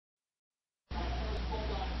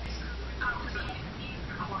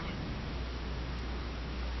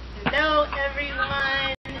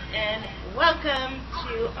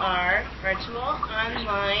our virtual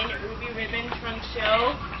online Ruby Ribbon Trunk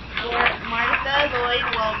Show for Martha Lloyd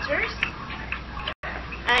Walters.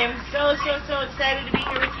 I am so excited to be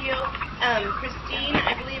here with you. Christine,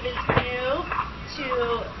 I believe, is new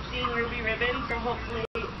to seeing Ruby Ribbon, so hopefully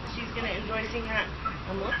she's going to enjoy seeing that.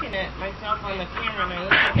 I'm looking at myself on the camera, and I look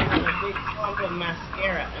like I have a big clump of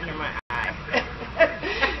mascara under my eye.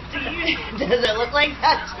 Does it look like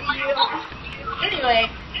that to you? Anyway,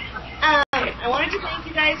 I wanted to thank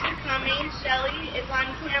you guys for coming. Shelly is on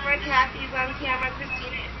camera, Kathy's on camera,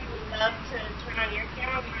 Christina, if you would love to turn on your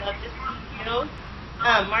camera, we'd love to see you.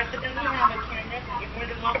 Martha doesn't have a camera, so you're more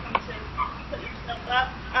than welcome to put yourself up.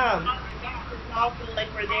 It's also like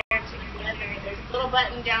we're there together. There's a little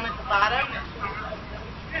button down at the bottom that shows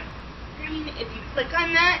the screen. If you click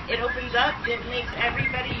on that, it opens up. It makes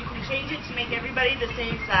everybody, you can change it to make everybody the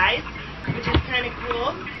same size, which is kind of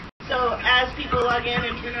cool. So as people log in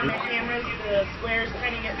and turn on their cameras, the squares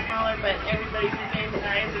kind of get smaller, but everybody's the same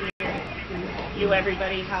size, and you can view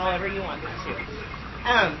everybody however you want to.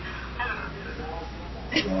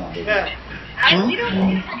 We don't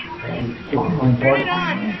turn it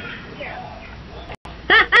on.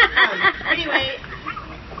 Anyway,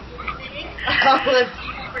 all of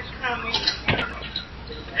you for coming.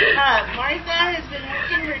 Martha has been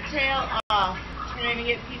working her tail off trying to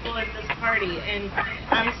get people at this party, and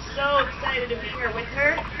I'm so excited to be here with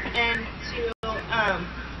her and to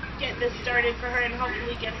get this started for her and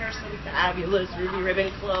hopefully get her some fabulous Ruby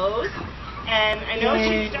Ribbon clothes. And I know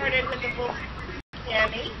she started with the full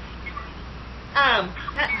cami.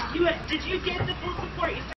 Did you get the full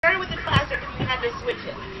support? You started with the classic and you had to switch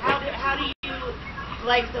it. How do you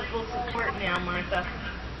like the full support now, Martha?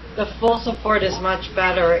 The full support is much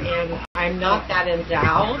better, and I'm not that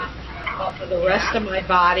endowed. But for the rest of my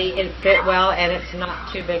body, it fit well, and it's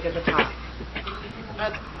not too big at the top.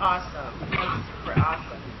 That's awesome. That's super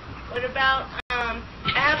awesome. What about, I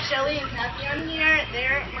have Shelly and Kathy on here.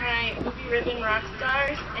 They're my Ruby Ribbon rock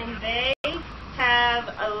stars, and they have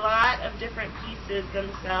a lot of different pieces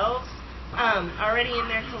themselves already in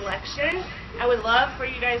their collection. I would love for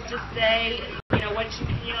you guys to say, what you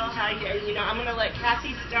feel, how you, I'm going to let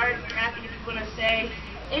Kathy start. Kathy, if you want to say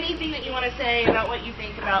anything that you want to say about what you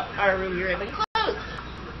think about our Ruby Ribbon clothes.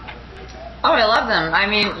 Oh, I love them. I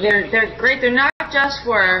mean, they're great. They're not just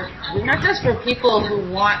for people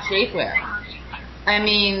who want shapewear. I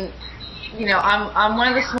mean, I'm one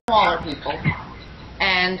of the smaller people,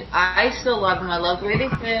 and I still love them. I love the way they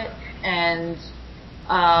fit, and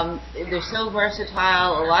they're so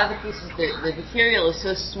versatile. A lot of the pieces, the material is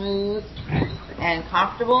so smooth and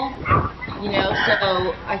comfortable.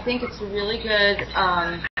 So I think it's a really good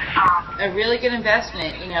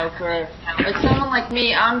investment. For like someone like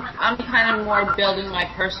me, I'm kind of more building my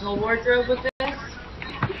personal wardrobe with this.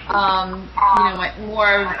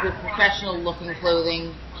 More of the professional looking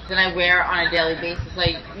clothing that I wear on a daily basis.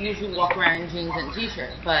 I usually walk around in jeans and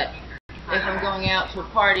t-shirt, but if I'm going out to a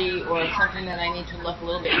party or something that I need to look a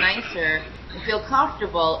little bit nicer and feel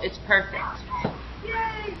comfortable, it's perfect.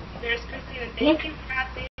 Yay! There's Christina. Thank you,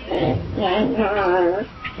 Kathy.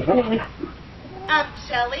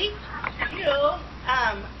 Shelly,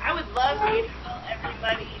 I would love for you to tell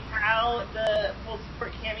everybody how the full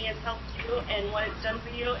support cami has helped you and what it's done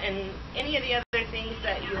for you and any of the other things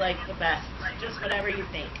that you like the best. Just whatever you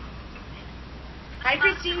think. Hi,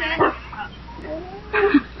 Christina.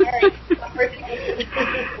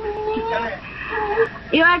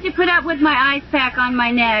 You have to put up with my ice pack on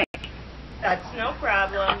my neck. That's no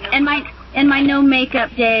problem. And my no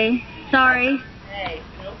makeup day. Sorry. Hey,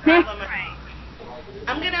 no problem.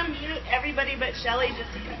 I'm gonna mute everybody but Shelly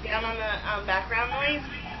just to cut down on the background noise,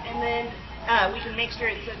 and then we can make sure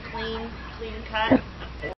it's a clean cut.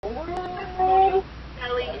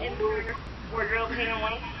 Shelly in her wardrobe. Hang on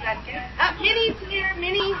one second. Minnie's here.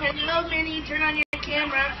 Minnie, hello, Minnie. Turn on your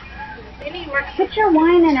camera. Minnie works. Put your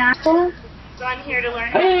wine and apple. She's on here to learn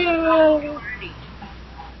how to party.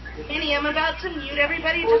 Minnie, I'm about to mute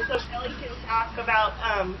everybody just so Shelly can talk about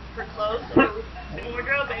her clothes and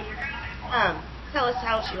wardrobe and tell us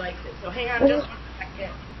how she likes it. So hang on just 1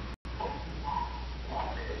 second.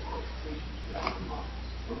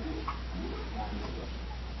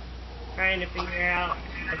 Trying to figure out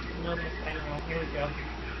how to know this. I know. Here we go.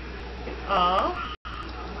 Oh.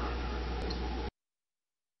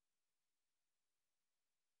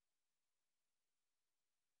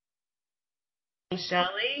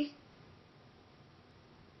 Shelly?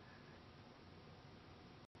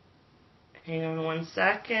 Hang on 1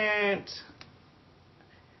 second.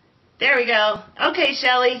 There we go. Okay,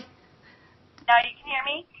 Shelly. Now you can hear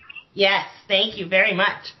me? Yes, thank you very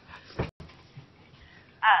much.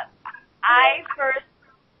 I first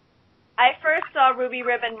I first saw Ruby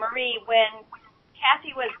Ribbon Marie when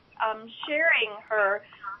Kathy was sharing her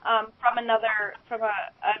from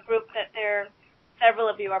a group that several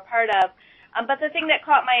of you are part of. But the thing that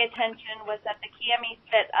caught my attention was that the camis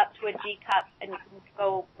fit up to a G cup and you can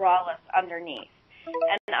go braless underneath.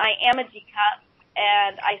 And I am a G cup,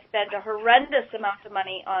 and I spent a horrendous amount of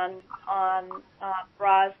money on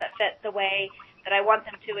bras that fit the way that I want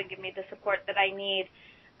them to and give me the support that I need.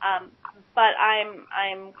 But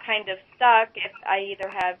I'm kind of stuck if I either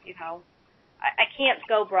have, I can't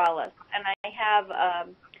go braless, and I have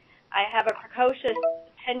a precocious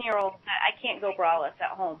 10-year-old that I can't go braless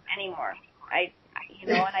at home anymore. And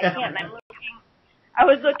I can't. And I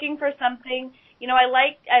was looking for something. I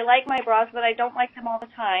like my bras, but I don't like them all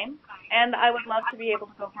the time, and I would love to be able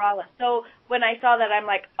to go braless. So when I saw that, I'm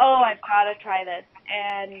like, oh, I've got to try this.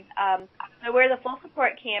 And I wear the full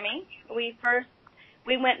support cami.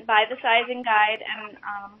 We went by the sizing guide, and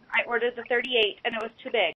I ordered the 38, and it was too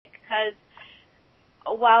big because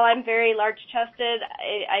while I'm very large-chested,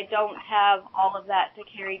 I don't have all of that to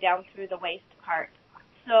carry down through the waist part.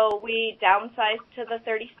 So we downsized to the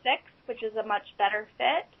 36, which is a much better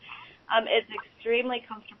fit. It's extremely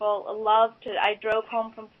comfortable. I drove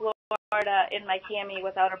home from Florida in my cami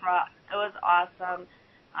without a bra. It was awesome.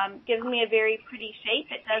 Gives me a very pretty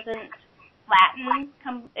shape. It doesn't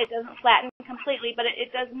flatten completely, but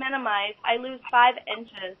it does minimize. I lose 5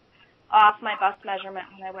 inches off my bust measurement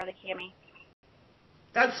when I wear the cami.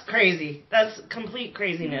 That's crazy. That's complete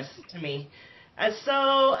craziness to me. It's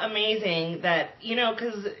so amazing that,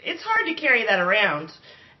 because it's hard to carry that around.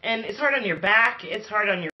 And it's hard on your back. It's hard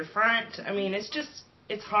on your front. I mean,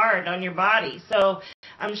 it's hard on your body. So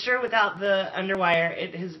I'm sure without the underwire,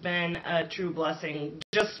 it has been a true blessing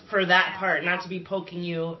just for that part, not to be poking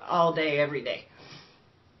you all day, every day.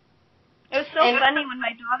 It was so funny when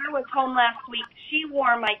my daughter was home last week. She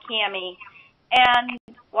wore my cami, and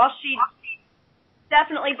while she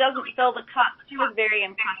definitely doesn't fill the cup, she was very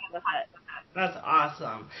impressed with it. That's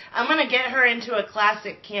awesome. I'm going to get her into a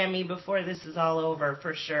classic cami before this is all over,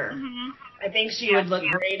 for sure. Mm-hmm. I think she would look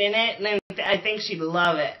great in it, and I think she'd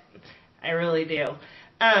love it. I really do.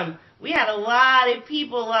 We had a lot of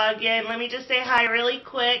people log in. Let me just say hi really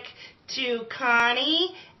quick to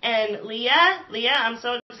Connie and Leah. Leah, I'm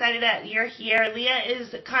so excited that you're here. Leah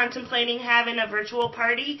is contemplating having a virtual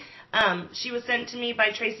party. She was sent to me by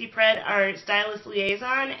Tracy Pred, our stylist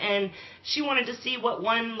liaison, and she wanted to see what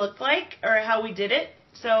one looked like or how we did it.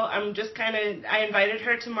 So I invited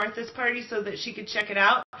her to Martha's party so that she could check it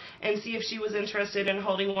out and see if she was interested in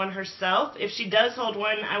holding one herself. If she does hold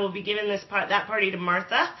one, I will be giving that party to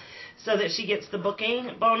Martha so that she gets the booking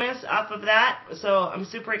bonus off of that. So I'm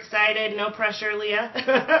super excited. No pressure, Leah.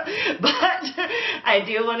 But I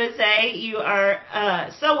do want to say you are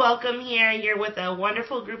so welcome here. You're with a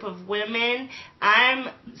wonderful group of women. I'm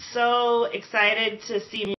so excited to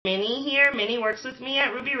see Minnie here. Minnie works with me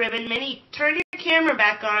at Ruby Ribbon. Minnie, turn your camera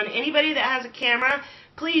back on. Anybody that has a camera,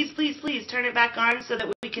 please, please, please turn it back on so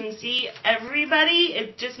that we can see everybody.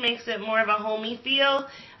 It just makes it more of a homey feel.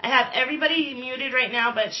 I have everybody muted right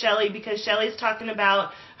now but Shelly, because Shelly's talking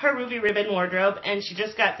about her Ruby Ribbon wardrobe, and she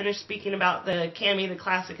just got finished speaking about the cami, the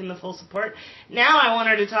classic, and the full support. Now I want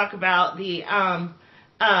her to talk about the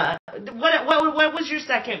what was your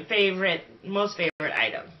second favorite, most favorite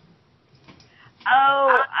item?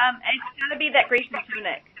 Oh, it's got to be that Grecian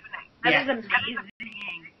tunic. That is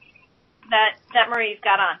amazing. That Marie's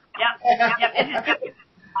got on. Yep. It's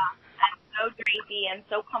so drapey and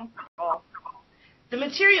so comfortable. The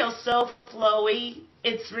material's so flowy.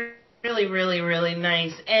 It's really, really, really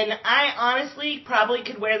nice. And I honestly probably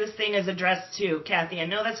could wear this thing as a dress too, Kathy. I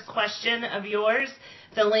know that's a question of yours.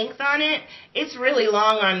 The length on it, it's really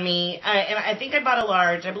long on me. And I think I bought a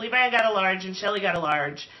large. I believe I got a large and Shelly got a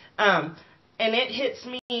large. And it hits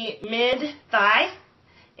me mid-thigh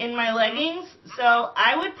in my leggings. So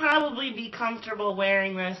I would probably be comfortable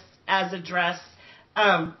wearing this as a dress,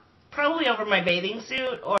 probably over my bathing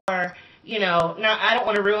suit or, I don't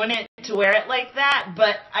want to ruin it to wear it like that,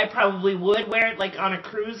 but I probably would wear it like on a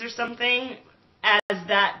cruise or something as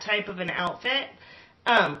that type of an outfit.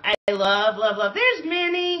 I love, love, love. There's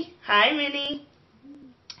Minnie. Hi, Minnie.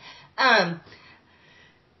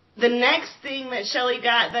 The next thing that Shelly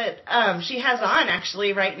got that she has on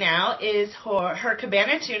actually right now is her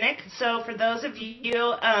cabana tunic. So for those of you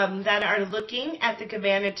that are looking at the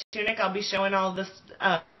cabana tunic, I'll be showing all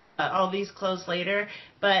these clothes later.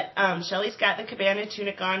 But Shelly's got the cabana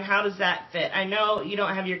tunic on. How does that fit? I know you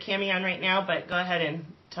don't have your cami on right now, but go ahead and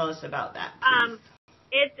tell us about that, please.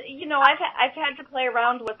 It's, I've had to play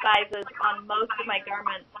around with sizes on most of my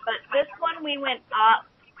garments, but this one we went up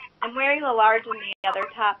I'm wearing the large in the other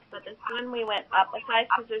tops, but this one we went up a size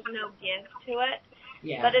because there's no give to it.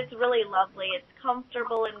 Yeah. But it's really lovely. It's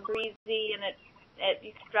comfortable and breezy, and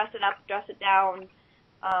you can dress it up, dress it down.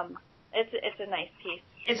 It's a nice piece.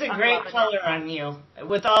 It's a great color on you.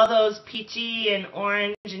 With all those peachy and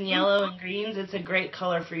orange and yellow and greens, it's a great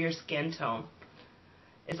color for your skin tone.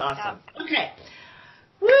 It's awesome. Yeah. Okay.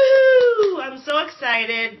 Woo! I'm so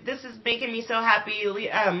excited. This is making me so happy.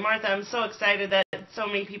 Martha, I'm so excited that so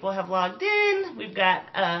many people have logged in. We've got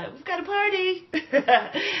a party.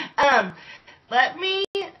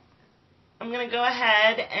 I'm going to go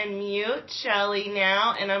ahead and mute Shelly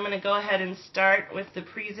now, and I'm going to go ahead and start with the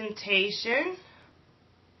presentation.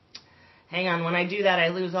 Hang on, when I do that, I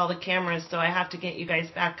lose all the cameras, so I have to get you guys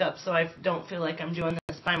back up so I don't feel like I'm doing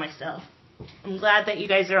this by myself. I'm glad that you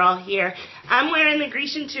guys are all here. I'm wearing the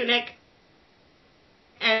Grecian tunic,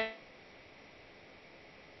 and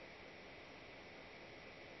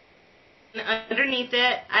underneath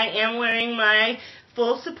it, I am wearing my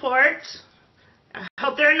full support. I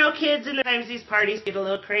hope there are no kids, and sometimes these parties get a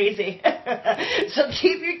little crazy. So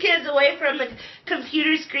keep your kids away from the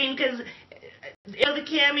computer screen, because the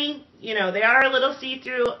cami, they are a little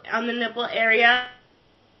see-through on the nipple area.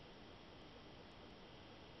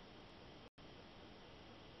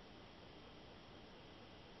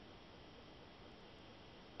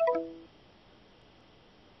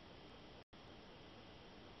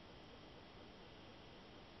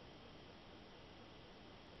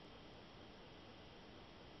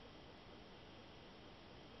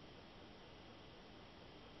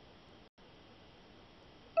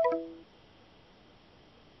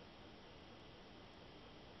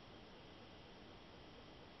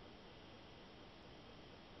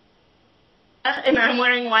 And I'm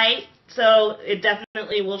wearing white, so it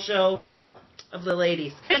definitely will show of the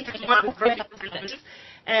ladies.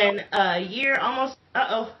 And a year almost.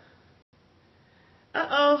 Uh-oh.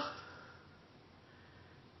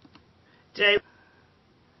 There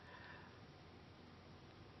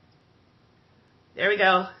we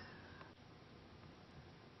go.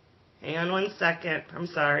 Hang on 1 second. I'm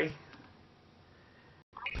sorry.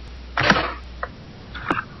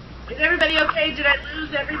 Is everybody okay? Did I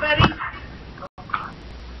lose everybody?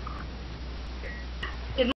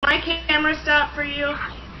 Did my camera stop for you?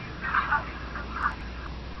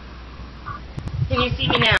 Can you see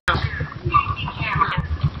me now?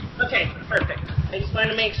 Okay, perfect. I just wanted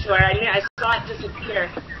to make sure. I saw it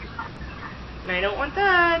disappear. And I don't want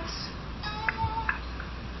that.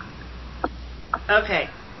 Okay.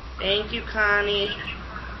 Thank you, Connie.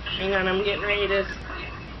 Hang on, I'm getting ready to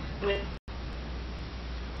switch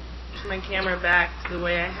my camera back to the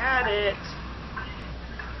way I had it.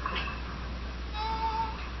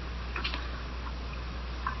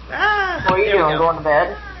 What are you doing? Going to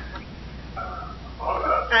bed?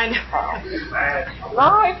 I know.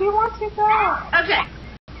 No, if you want to, go. Okay.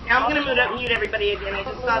 Now I'm going to mute everybody again. I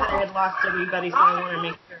just saw that I had lost everybody, so I want to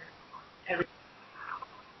make sure. Okay.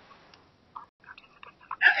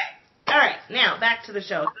 All right. Now, back to the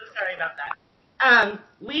show. So sorry about that.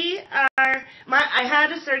 I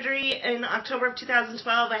had a surgery in October of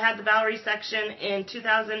 2012. I had the bowel resection in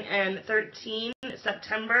 2013,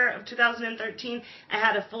 September of 2013. I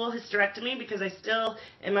had a full hysterectomy because I still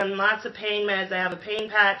am on lots of pain meds. I have a pain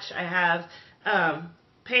patch. I have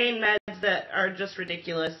pain meds that are just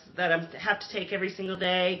ridiculous that I have to take every single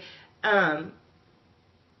day.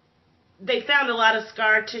 They found a lot of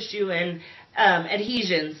scar tissue and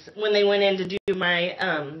adhesions when they went in to do my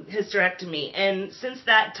hysterectomy. And since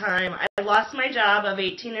that time, I lost my job of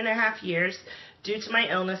 18 and a half years due to my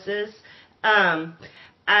illnesses.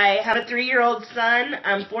 I have a 3-year-old son.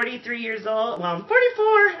 I'm 43 years old. Well, I'm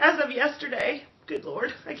 44 as of yesterday. Good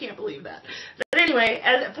Lord, I can't believe that. But anyway,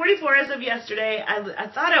 at 44 as of yesterday, I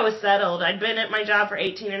thought I was settled. I'd been at my job for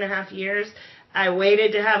 18 and a half years. I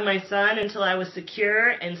waited to have my son until I was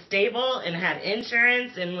secure and stable and had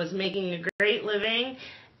insurance and was making a great living,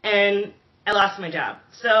 and I lost my job.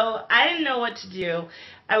 So I didn't know what to do.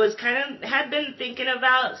 I was had been thinking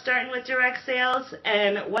about starting with direct sales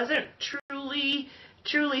and wasn't truly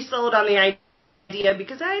sold on the idea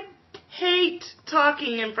because I hate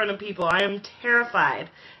talking in front of people. I am terrified,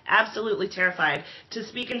 absolutely terrified, to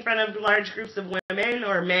speak in front of large groups of women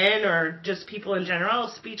or men or just people in general.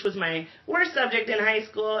 Speech was my worst subject in high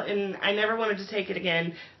school, and I never wanted to take it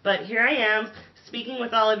again. But here I am, speaking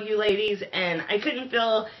with all of you ladies, and I couldn't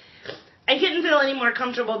feel any more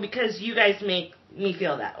comfortable because you guys make me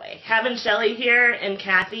feel that way. Having Shelly here and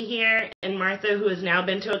Kathy here and Martha, who has now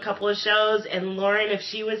been to a couple of shows, and Lauren, if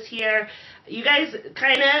she was here, you guys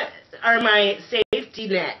kind of are my safety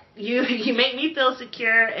net. You make me feel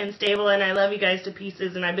secure and stable, and I love you guys to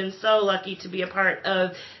pieces, and I've been so lucky to be a part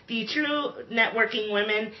of the True Networking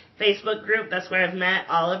Women Facebook group. That's where I've met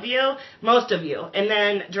all of you, most of you, and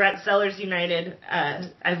then Direct Sellers United.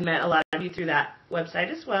 I've met a lot of you through that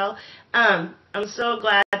website as well. I'm so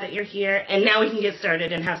glad that you're here, and now we can get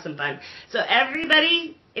started and have some fun. So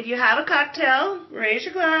everybody, if you have a cocktail, raise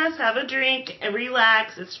your glass, have a drink, and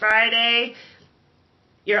relax. It's Friday.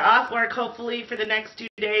 You're off work, hopefully, for the next 2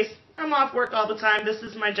 days. I'm off work all the time. This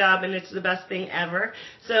is my job, and it's the best thing ever.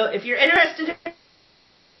 So if you're interested in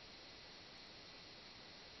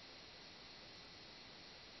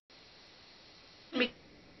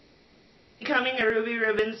becoming a Ruby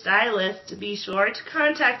Ribbon stylist, be sure to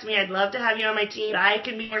contact me. I'd love to have you on my team. I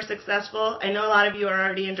can be more successful. I know a lot of you are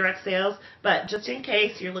already in direct sales, but just in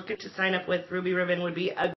case you're looking to sign up with Ruby Ribbon, would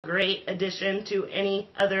be a great addition to any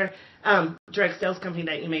other direct sales company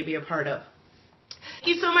that you may be a part of. Thank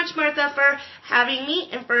you so much, Martha, for having me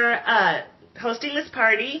and for hosting this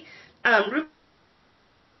party. Ruby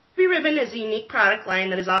Ribbon is a unique product line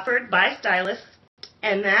that is offered by stylists,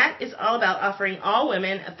 and that is all about offering all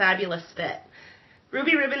women a fabulous fit.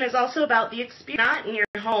 Ruby Ribbon is also about the experience. Not in your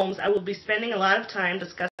homes, I will be spending a lot of time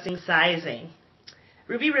discussing sizing.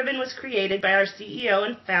 Ruby Ribbon was created by our CEO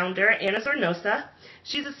and founder, Anna Zornosa.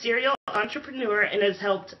 She's a serial entrepreneur and has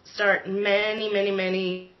helped start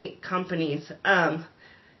many companies.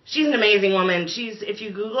 She's an amazing woman. If you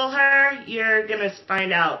Google her, you're going to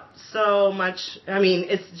find out so much. I mean,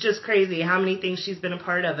 it's just crazy how many things she's been a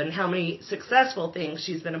part of and how many successful things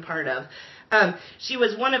she's been a part of. She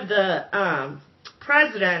was one of the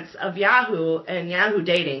presidents of Yahoo and Yahoo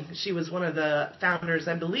Dating. She was one of the founders,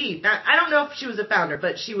 I believe. Now, I don't know if she was a founder,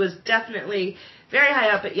 but she was definitely very high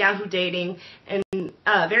up at Yahoo Dating and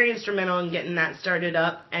very instrumental in getting that started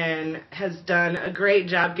up, and has done a great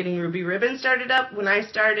job getting Ruby Ribbon started up. When I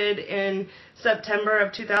started in September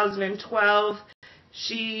of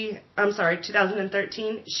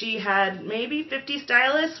 2013, she had maybe 50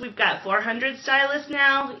 stylists. We've got 400 stylists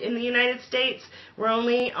now in the United States. We're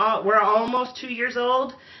almost 2 years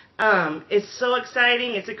old. It's so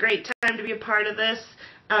exciting. It's a great time to be a part of this.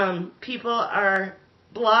 People are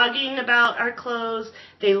blogging about our clothes.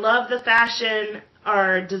 They love the fashion.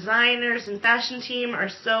 Our designers and fashion team are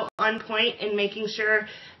so on point in making sure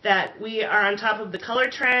that we are on top of the color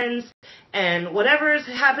trends, and whatever is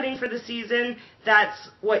happening for the season, that's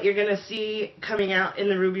what you're going to see coming out in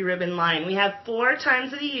the Ruby Ribbon line. We have 4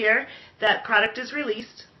 times of the year that product is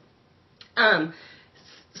released.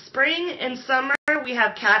 Spring and summer, we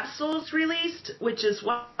have capsules released, which is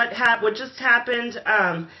what just happened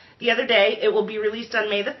the other day. It will be released on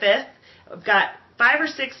May the 5th. I've got 5 or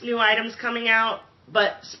 6 new items coming out,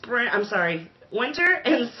 but winter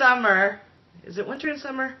and summer. Is it winter and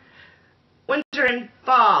summer? Winter and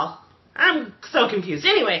fall. I'm so confused.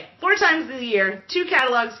 Anyway, 4 times of the year, 2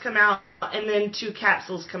 catalogs come out, and then 2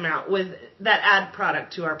 capsules come out with that add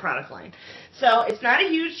product to our product line. So it's not a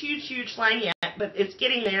huge line yet, but it's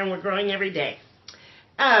getting there, and we're growing every day.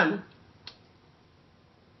 Anna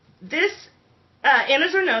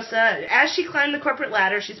Zornosa, as she climbed the corporate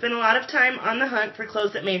ladder, she spent a lot of time on the hunt for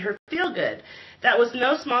clothes that made her feel good. That was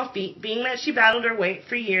no small feat, being that she battled her weight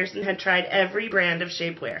for years and had tried every brand of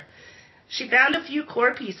shapewear. She found a few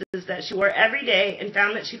core pieces that she wore every day and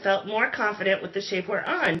found that she felt more confident with the shapewear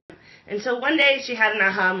on. Until one day she had an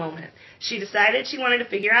aha moment. She decided she wanted to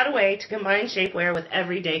figure out a way to combine shapewear with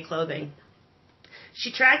everyday clothing. She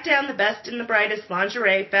tracked down the best and the brightest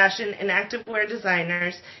lingerie, fashion, and activewear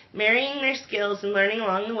designers, marrying their skills and learning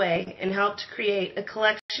along the way, and helped create a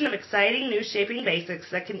collection of exciting new shaping basics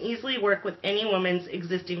that can easily work with any woman's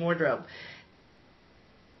existing wardrobe.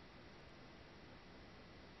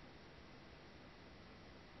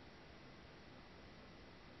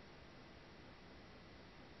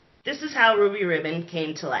 This is how Ruby Ribbon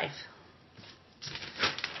came to life.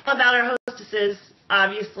 About our hostesses,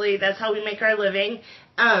 obviously, that's how we make our living.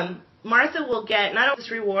 Martha will get not only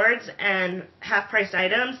just rewards and half-priced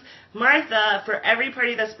items. Martha, for every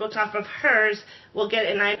party that's booked off of hers, will get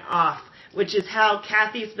a night off, which is how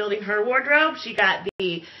Kathy's building her wardrobe. She got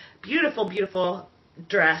the beautiful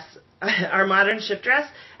dress, our modern shift dress,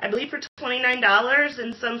 I believe for $29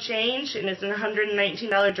 and some change, and it's a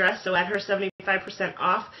 $119 dress, so at her 75%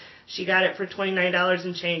 off, she got it for $29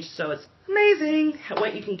 and change, so it's amazing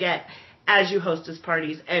what you can get as you hostess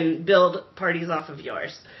parties and build parties off of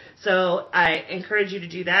yours. So I encourage you to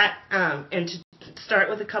do that and to start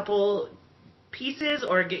with a couple pieces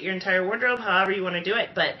or get your entire wardrobe, however you want to do it.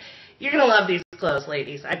 But you're going to love these clothes,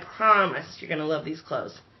 ladies. I promise you're going to love these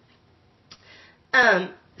clothes.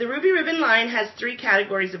 The Ruby Ribbon line has 3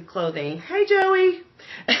 categories of clothing. Hi, Joey.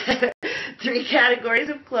 3 categories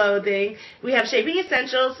of clothing. We have shaping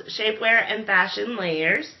essentials, shapewear, and fashion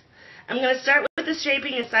layers. I'm going to start with the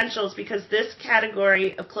shaping essentials because this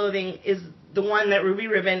category of clothing is the one that Ruby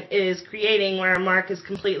Ribbon is creating where our mark is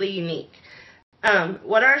completely unique.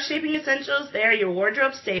 What are shaping essentials? They are your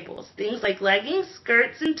wardrobe staples, things like leggings,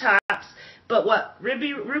 skirts, and tops. But what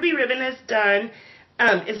Ruby Ribbon has done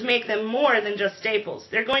is make them more than just staples.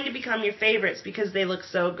 They're going to become your favorites because they look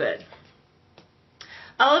so good.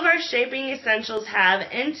 All of our shaping essentials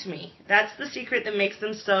have Intimate. That's the secret that makes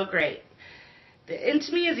them so great. The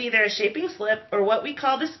Intimate is either a shaping slip or what we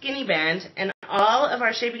call the skinny band, and all of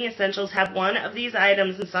our shaping essentials have one of these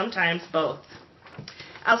items and sometimes both.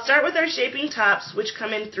 I'll start with our shaping tops, which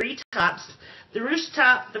come in 3 tops: the ruche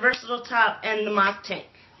top, the versatile top, and the mock tank.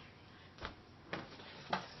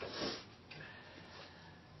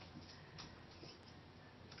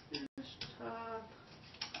 Top,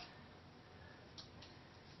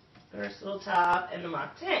 versatile top, and the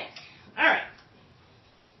mock tank. Alright.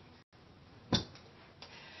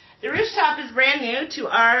 The ruche top is brand new to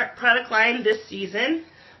our product line this season.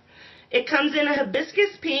 It comes in a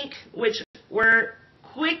hibiscus pink, which we're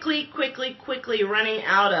quickly running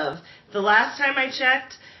out of. The last time I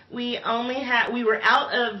checked, we were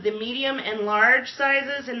out of the medium and large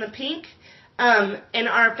sizes in the pink. In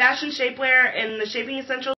our fashion shapewear and the shaping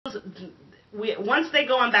essentials, once they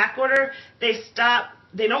go on back order, they stop.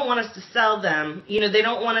 They don't want us to sell them. You know, they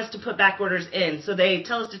don't want us to put back orders in, so they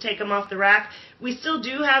tell us to take them off the rack. We still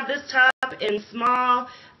do have this top in small,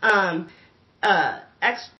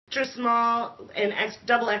 extra small, and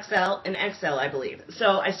double XL and XL, I believe.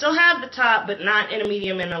 So I still have the top, but not in a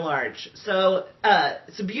medium and a large. So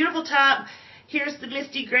it's a beautiful top. Here's the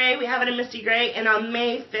misty gray. We have it in misty gray. And on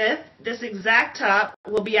May 5th, this exact top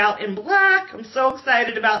will be out in black. I'm so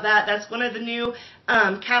excited about that. That's one of the new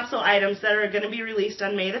capsule items that are going to be released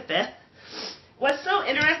on May the 5th. What's so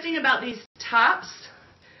interesting about these tops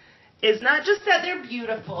is not just that they're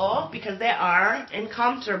beautiful, because they are, and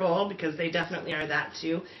comfortable, because they definitely are that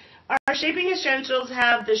too. Our shaping essentials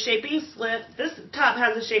have the shaping slip. This top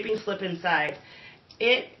has a shaping slip inside.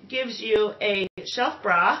 It gives you a shelf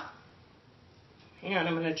bra. Hang on,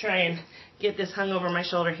 I'm going to try and get this hung over my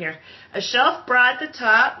shoulder here. A shelf bra at the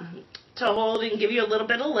top to hold and give you a little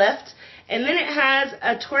bit of lift. And then it has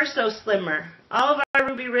a torso slimmer. All of our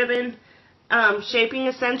Ruby Ribbon shaping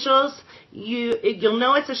essentials, you'll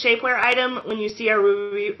know it's a shapewear item when you see our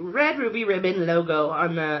red Ruby Ribbon logo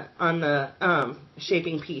on the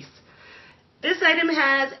shaping piece. This item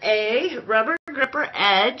has a rubber gripper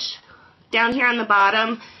edge down here on the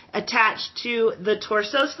bottom attached to the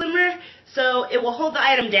torso slimmer, so it will hold the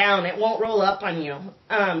item down. It won't roll up on you.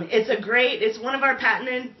 It's one of our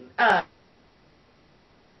patented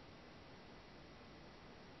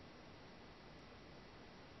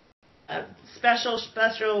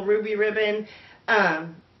special Ruby Ribbon.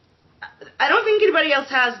 I don't think anybody else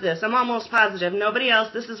has this. I'm almost positive. Nobody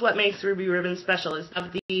else. This is what makes Ruby Ribbon special, is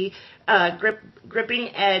of the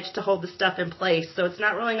gripping edge to hold the stuff in place. So it's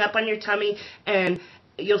not rolling up on your tummy, and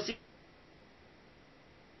you'll see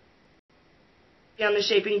on the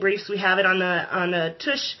shaping briefs we have it on the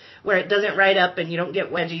tush where it doesn't ride up and you don't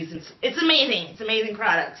get wedgies. It's amazing. It's an amazing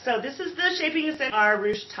product. So this is the shaping essential, our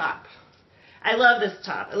ruche top. I love this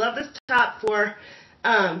top. I love this top for,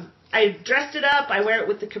 I dressed it up. I wear it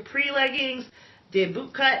with the capri leggings, the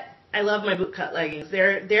boot cut. I love my boot cut leggings.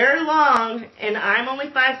 They're long, and I'm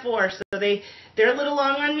only 5'4", so they're a little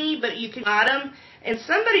long on me, but you can bottom. And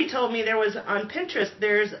somebody told me there was on Pinterest,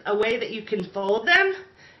 there's a way that you can fold them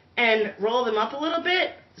and roll them up a little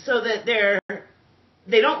bit so that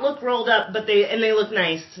they don't look rolled up, but they look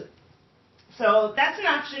nice. So that's an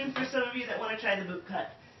option for some of you that want to try the boot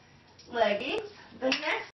cut leggings. The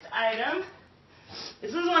next item,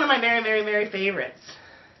 this is one of my very, very, very favorites,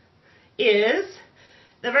 is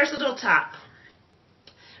the versatile top.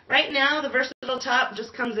 Right now, the versatile top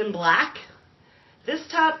just comes in black. This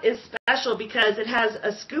top is special because it has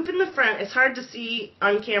a scoop in the front. It's hard to see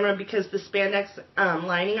on camera because the spandex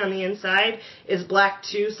lining on the inside is black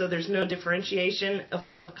too, so there's no differentiation of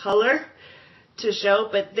color to show.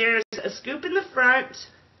 But there's a scoop in the front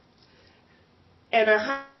and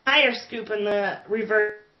a higher scoop in the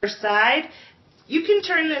reverse side. You can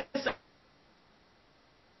turn this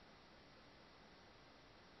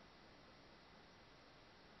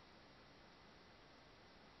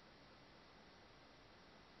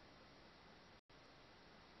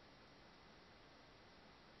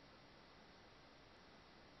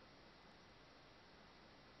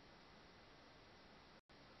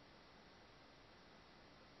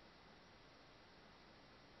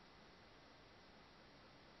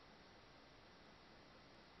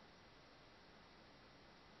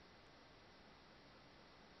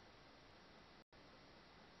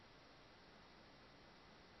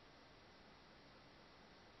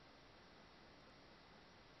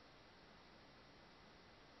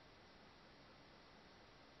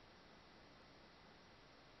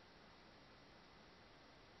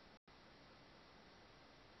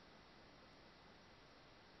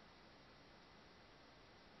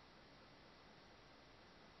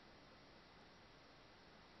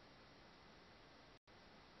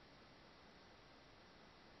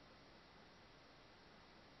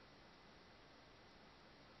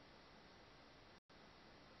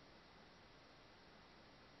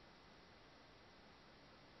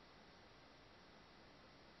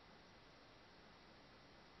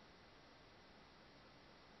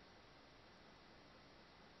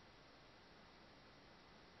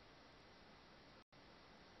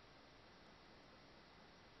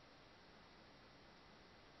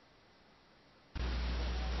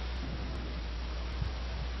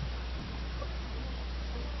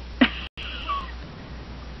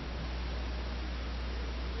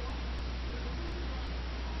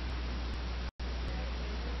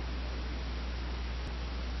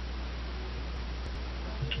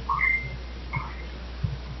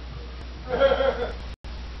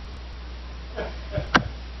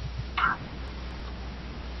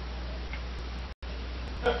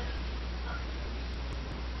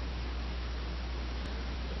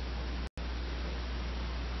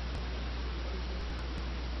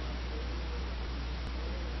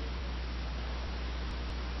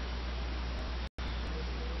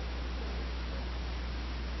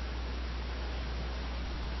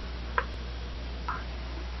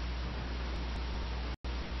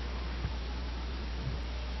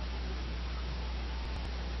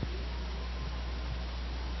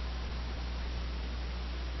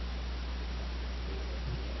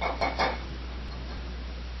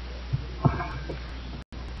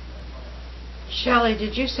Shelley,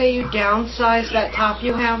 did you say you downsized that top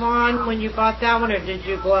you have on when you bought that one, or did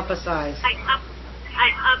you go up a size? I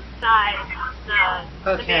upsized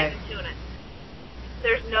the Okay. bathing tunic.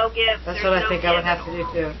 There's no give. That's There's what I no think I would have to give.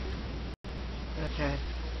 do too. Okay.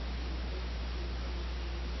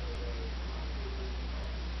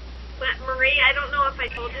 But Marie, I don't know if I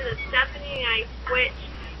told you this. Stephanie and I switched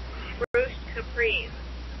ruched capris.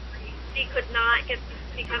 She could not get,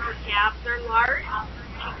 because her calves are large,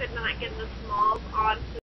 she could not get the smalls onto